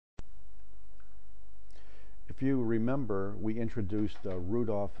If you remember, we introduced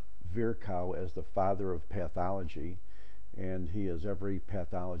Rudolf Virchow as the father of pathology, and he is every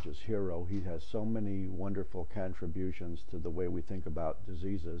pathologist's hero. He has so many wonderful contributions to the way we think about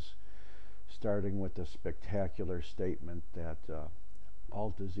diseases, starting with the spectacular statement that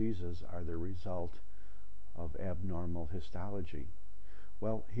all diseases are the result of abnormal histology.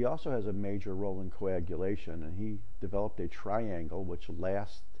 Well, he also has a major role in coagulation, and he developed a triangle which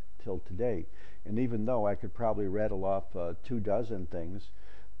lasts till today. And even though I could probably rattle off 24 things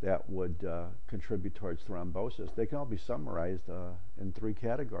that would contribute towards thrombosis, they can all be summarized in 3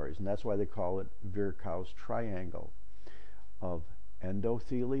 categories, and that's why they call it Virchow's triangle of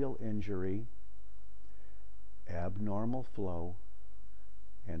endothelial injury, abnormal flow,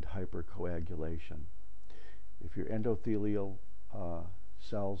 and hypercoagulation. If your endothelial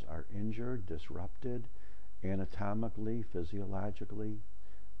cells are injured, disrupted, anatomically, physiologically,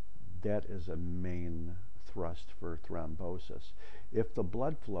 that is a main thrust for thrombosis. If the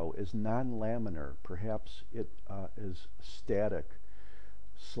blood flow is non-laminar, perhaps it is static,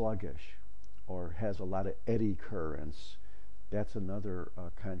 sluggish, or has a lot of eddy currents, that's another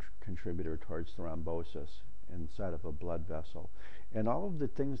contributor towards thrombosis inside of a blood vessel. And all of the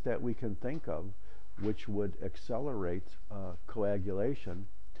things that we can think of which would accelerate coagulation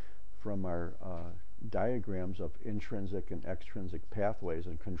from our diagrams of intrinsic and extrinsic pathways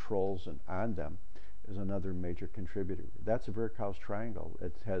and controls and on them is another major contributor. That's Virchow's triangle.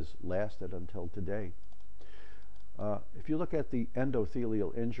 It has lasted until today. If you look at the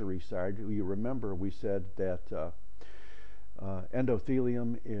endothelial injury side, you remember we said that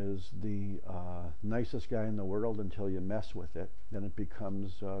endothelium is the nicest guy in the world until you mess with it. Then it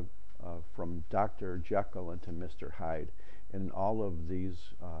becomes from Dr. Jekyll into Mr. Hyde. And all of these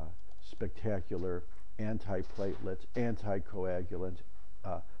spectacular antiplatelet, anticoagulant,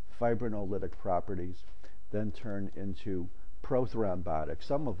 fibrinolytic properties then turn into prothrombotic,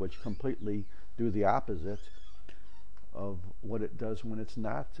 some of which completely do the opposite of what it does when it's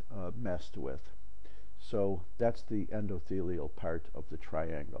not messed with. So that's the endothelial part of the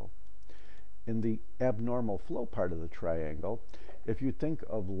triangle. In the abnormal flow part of the triangle, if you think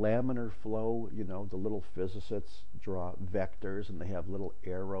of laminar flow, you know, the little physicists draw vectors and they have little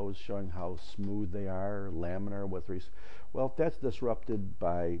arrows showing how smooth they are, laminar with well, if that's disrupted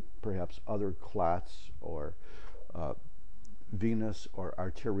by perhaps other clots or venous or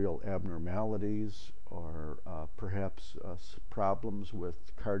arterial abnormalities, or perhaps problems with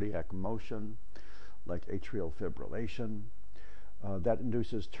cardiac motion like atrial fibrillation, that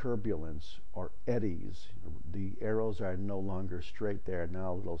induces turbulence or eddies. The arrows are no longer straight, they are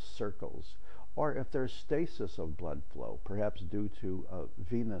now little circles. Or if there's stasis of blood flow, perhaps due to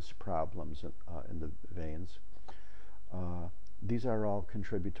venous problems in the veins, these are all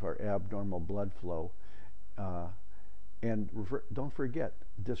contributory abnormal blood flow. And don't forget,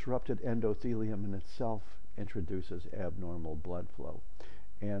 disrupted endothelium in itself introduces abnormal blood flow.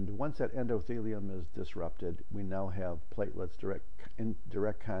 And once that endothelium is disrupted, we now have platelets in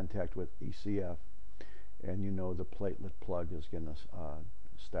direct contact with ECF, and you know the platelet plug is going to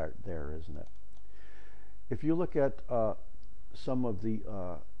start there, isn't it? If you look at some of the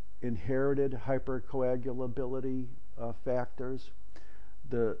inherited hypercoagulability factors,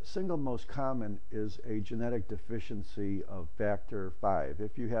 the single most common is a genetic deficiency of factor V.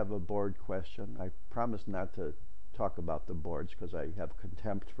 If you have a board question, I promise not to talk about the boards because I have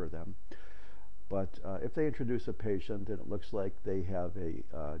contempt for them. But if they introduce a patient and it looks like they have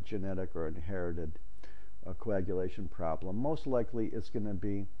a genetic or inherited coagulation problem, most likely it's going to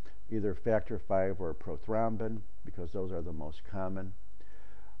be either factor V or prothrombin, because those are the most common.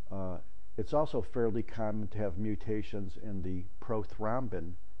 It's also fairly common to have mutations in the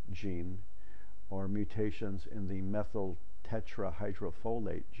prothrombin gene or mutations in the methyl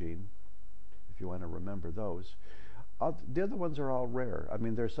tetrahydrofolate gene, if you want to remember those. The other ones are all rare. I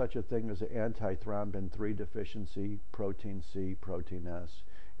mean, there's such a thing as an antithrombin 3 deficiency, protein C, protein S,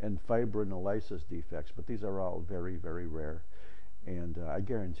 and fibrinolysis defects, but these are all very, very rare. And I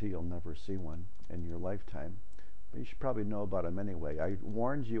guarantee you'll never see one in your lifetime. But you should probably know about them anyway. I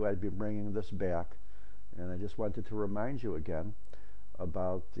warned you I'd be bringing this back, and I just wanted to remind you again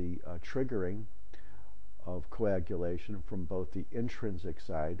about the triggering of coagulation from both the intrinsic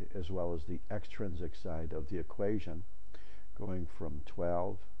side as well as the extrinsic side of the equation, going from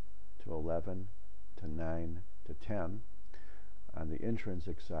 12 to 11 to 9 to 10 on the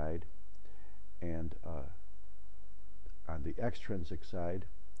intrinsic side, and on the extrinsic side,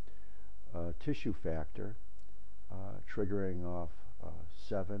 tissue factor triggering off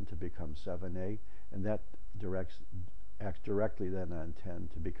 7 to become 7A, and that directs acts directly then on 10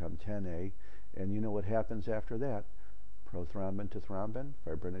 to become 10A, and you know what happens after that? Prothrombin to thrombin,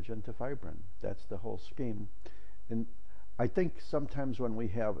 fibrinogen to fibrin. That's the whole scheme. And I think sometimes when we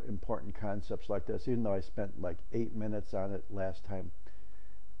have important concepts like this, even though I spent like 8 minutes on it last time,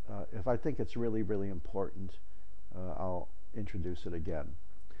 if I think it's really, really important, I'll introduce it again.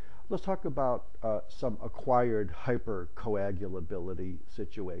 Let's talk about some acquired hypercoagulability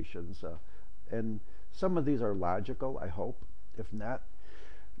situations. And some of these are logical, I hope. If not,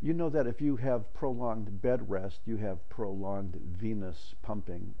 you know that if you have prolonged bed rest, you have prolonged venous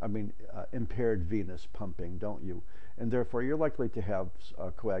pumping, impaired venous pumping, don't you? And therefore, you're likely to have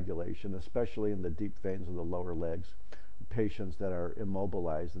coagulation, especially in the deep veins of the lower legs, patients that are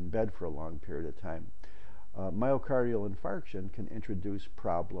immobilized in bed for a long period of time. Myocardial infarction can introduce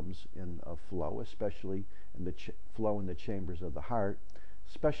problems in flow, especially in the flow in the chambers of the heart,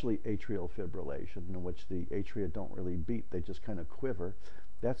 especially atrial fibrillation, in which the atria don't really beat, they just kind of quiver.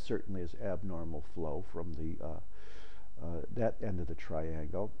 That certainly is abnormal flow from the that end of the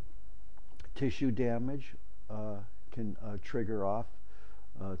triangle. Tissue damage can trigger off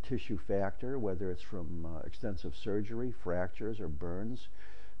tissue factor, whether it's from extensive surgery, fractures, or burns.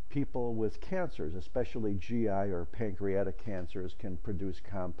 People with cancers, especially GI or pancreatic cancers, can produce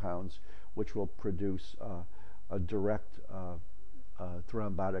compounds which will produce a direct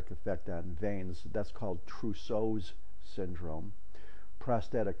thrombotic effect on veins. That's called Trousseau's syndrome.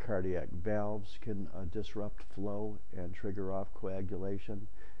 Prostatic cardiac valves can disrupt flow and trigger off coagulation.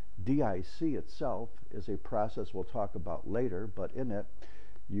 DIC itself is a process we'll talk about later, but in it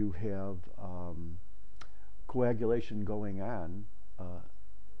you have coagulation going on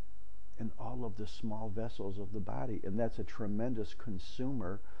in all of the small vessels of the body, and that's a tremendous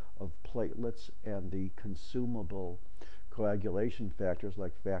consumer of platelets and the consumable coagulation factors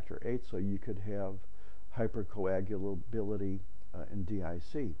like factor VIII, so you could have hypercoagulability in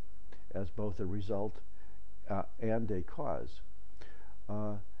DIC as both a result and a cause.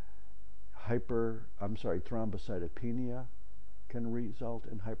 Thrombocytopenia can result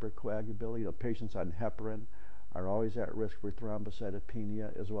in hypercoagulability. Patients on heparin are always at risk for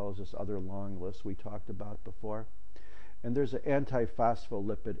thrombocytopenia, as well as this other long list we talked about before. And there's an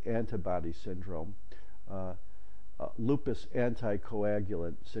antiphospholipid antibody syndrome. Lupus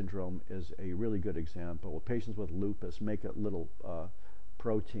anticoagulant syndrome is a really good example. Patients with lupus make a little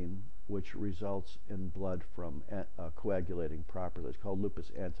protein which results in blood from coagulating properly. It's called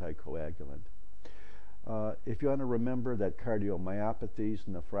lupus anticoagulant. If you want to remember that cardiomyopathies,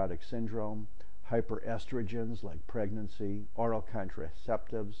 nephrotic syndrome, hyperestrogens like pregnancy, oral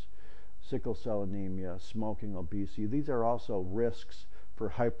contraceptives, sickle cell anemia, smoking, obesity, these are also risks for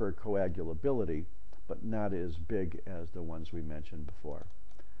hypercoagulability, but not as big as the ones we mentioned before.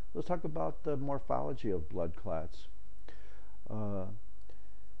 Let's talk about the morphology of blood clots.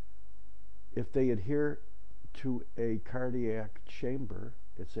 If they adhere to a cardiac chamber,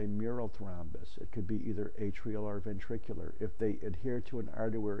 it's a mural thrombus. It could be either atrial or ventricular. If they adhere to an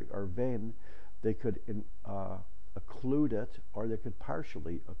artery or vein, they could occlude it, or they could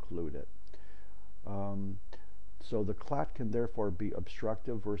partially occlude it. So the clot can therefore be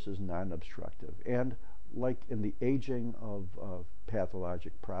obstructive versus non-obstructive. And like in the aging of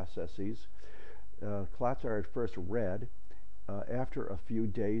pathologic processes, clots are at first red. After a few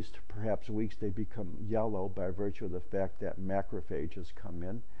days to perhaps weeks, they become yellow by virtue of the fact that macrophages come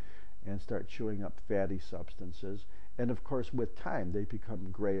in and start chewing up fatty substances. And of course, with time, they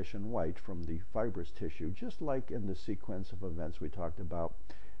become grayish and white from the fibrous tissue, just like in the sequence of events we talked about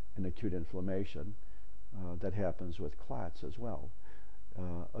in acute inflammation. That happens with clots as well.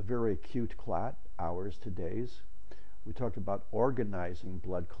 A very acute clot, hours to days. We talked about organizing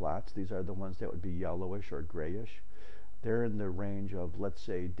blood clots. These are the ones that would be yellowish or grayish. They're in the range of, let's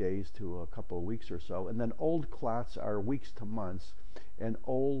say, days to a couple of weeks or so. And then old clots are weeks to months. And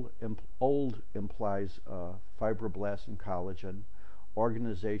old implies fibroblasts and collagen.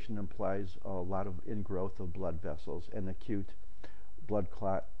 Organization implies a lot of ingrowth of blood vessels. And acute blood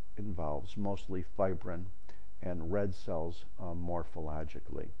clot involves mostly fibrin and red cells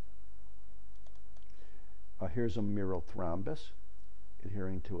morphologically. Here's a mural thrombus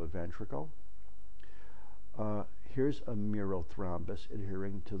adhering to a ventricle. Here's a mural thrombus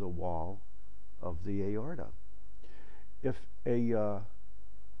adhering to the wall of the aorta. If a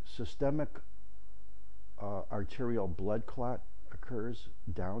systemic arterial blood clot occurs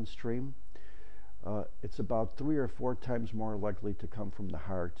downstream, it's about 3 or 4 times more likely to come from the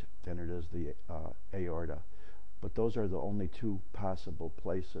heart than it is the aorta. But those are the only 2 possible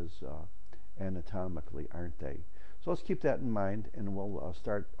places anatomically, aren't they? So let's keep that in mind, and we'll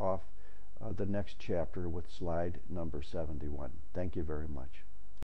start off the next chapter with slide number 71. Thank you very much.